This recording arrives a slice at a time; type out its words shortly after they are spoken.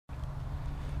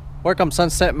Welcome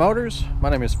Sunset Motors.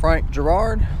 My name is Frank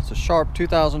Gerard. It's a sharp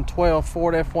 2012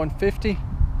 Ford F-150.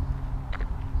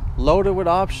 Loaded with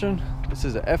option. This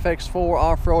is a FX4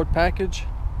 off-road package.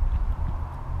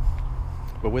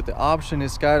 But with the option,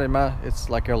 it's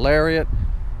like a Lariat,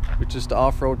 which is the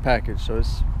off-road package. So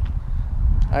it's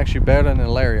actually better than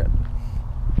a Lariat.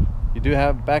 You do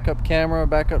have backup camera,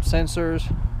 backup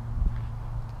sensors,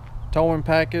 towing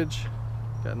package.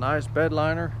 Got a nice bed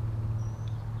liner.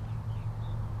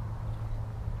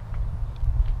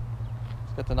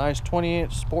 Got the nice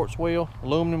 20-inch sports wheel,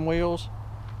 aluminum wheels.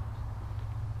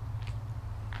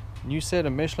 New set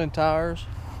of Michelin tires.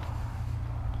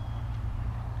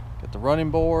 Got the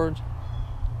running boards,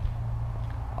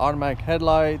 automatic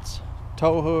headlights,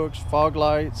 tow hooks, fog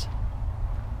lights.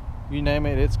 You name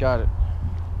it, it's got it.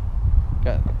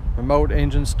 Got remote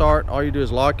engine start. All you do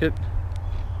is lock it,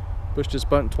 push this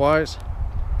button twice,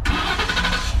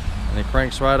 and it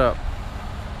cranks right up.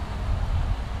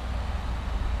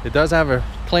 It does have a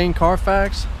clean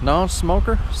Carfax,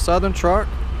 non-smoker, Southern truck.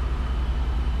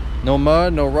 No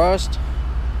mud, no rust.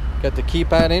 Got the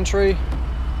keypad entry.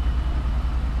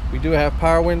 We do have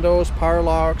power windows, power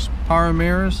locks, power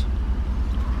mirrors,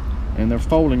 and they're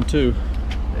folding too.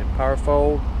 They power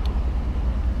fold.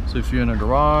 So if you're in a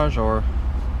garage or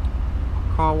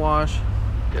car wash,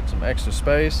 get some extra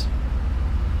space.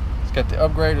 It's got the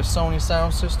upgraded Sony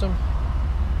sound system.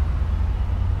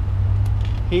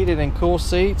 Heated and cool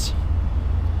seats.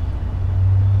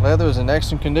 Leather is in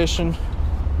excellent condition.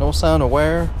 No sign of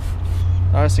wear.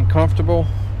 Nice and comfortable.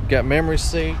 You got memory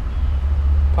seat,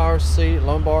 power seat,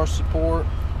 lumbar support,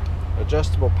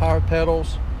 adjustable power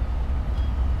pedals.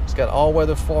 It's got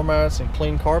all-weather floor mats and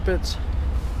clean carpets.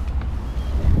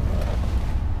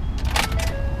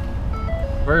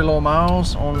 Very low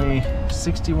miles, only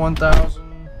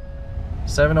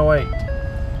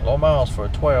 61,708. Low miles for a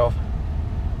 12.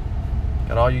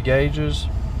 Got all your gauges.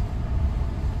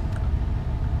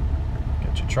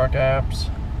 Got your truck apps.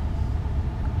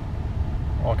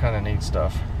 All kind of neat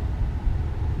stuff.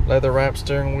 Leather wrapped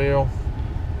steering wheel.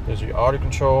 There's your audio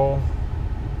control.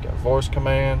 Got voice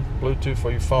command, Bluetooth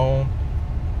for your phone,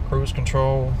 cruise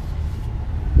control.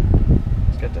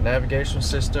 It's got the navigation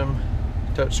system,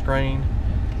 touch screen,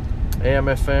 AM,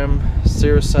 FM,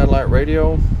 Sirius satellite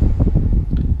radio.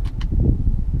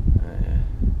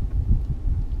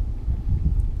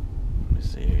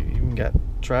 Got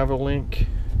travel link.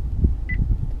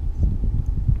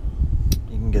 You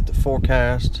can get the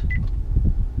forecast.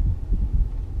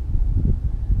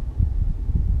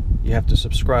 You have to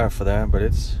subscribe for that, but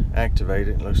it's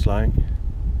activated, it looks like.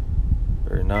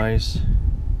 Very nice.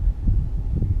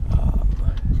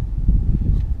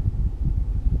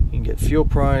 You can get fuel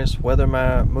price, weather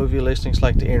map, movie listings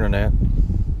like the internet.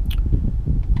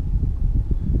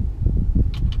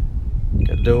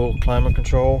 Got dual climate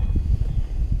control.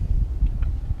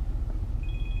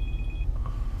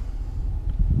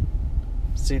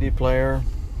 CD player,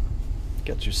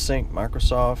 got your sync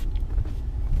Microsoft,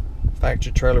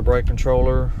 factory trailer brake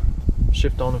controller,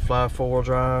 shift on and fly 4-wheel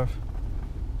drive,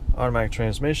 automatic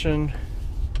transmission.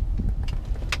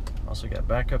 Also got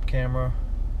backup camera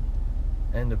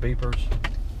and the beepers.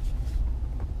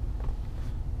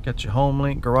 Got your home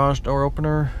link garage door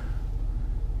opener,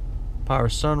 power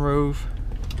sunroof.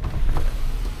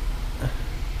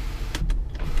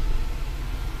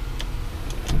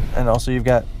 And also you've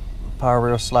got power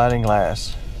rail sliding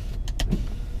glass.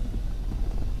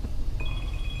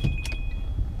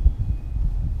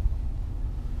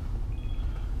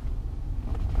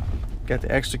 Got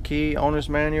the extra key, owner's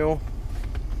manual.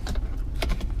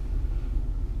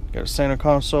 Got a center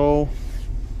console.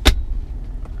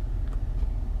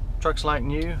 Truck's like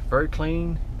new, very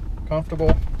clean,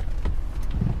 comfortable.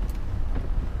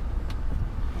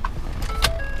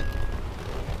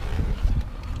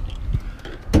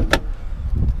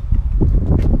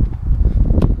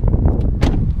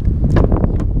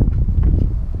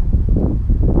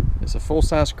 It's a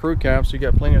full-size crew cab, so you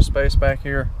got plenty of space back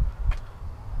here.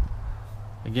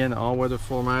 Again, all-weather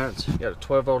floor mats. You got a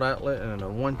 12-volt outlet and a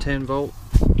 110-volt.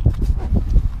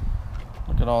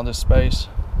 Look at all this space.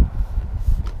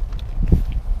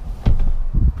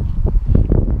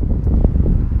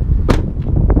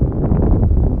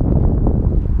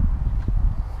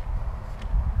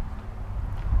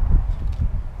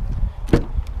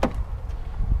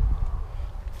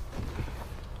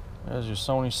 There's your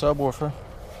Sony subwoofer.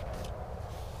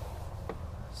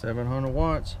 700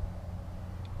 watts.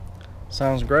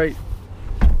 Sounds great.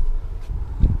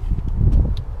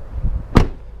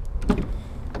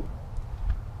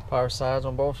 Power seat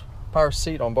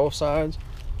on both sides.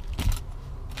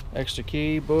 Extra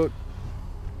key, book.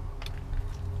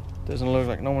 Doesn't look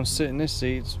like no one's sitting in this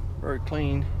seat. It's very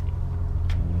clean.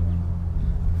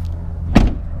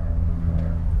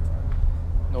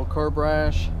 No curb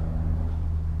rash,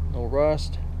 no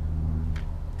rust.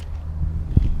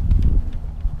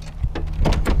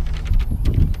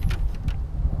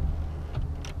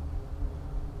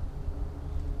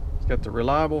 It's got the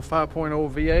reliable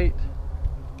 5.0 V8.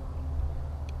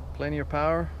 Plenty of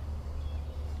power.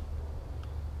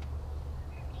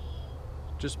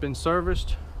 Just been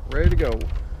serviced, ready to go.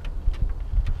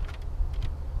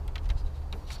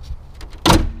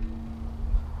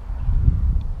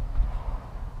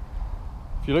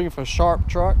 If you're looking for a sharp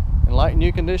truck in light and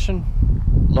new condition,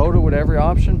 loaded with every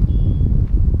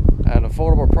option at an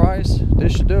affordable price,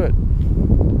 this should do it.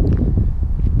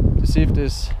 To see if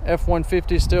this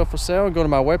F150 is still for sale, go to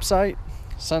my website,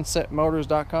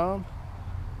 sunsetmotors.com.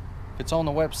 If it's on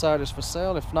the website, it's for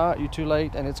sale. If not, you're too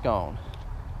late and it's gone.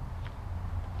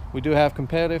 We do have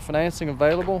competitive financing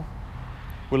available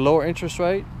with lower interest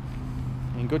rate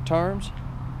and good terms.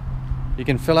 You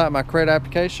can fill out my credit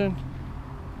application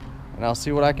and I'll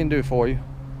see what I can do for you.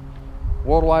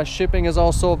 Worldwide shipping is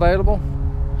also available.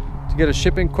 To get a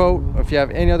shipping quote, or if you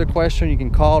have any other question, you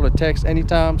can call or text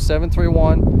anytime,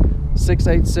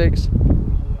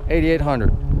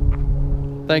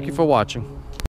 731-686-8800. Thank you for watching.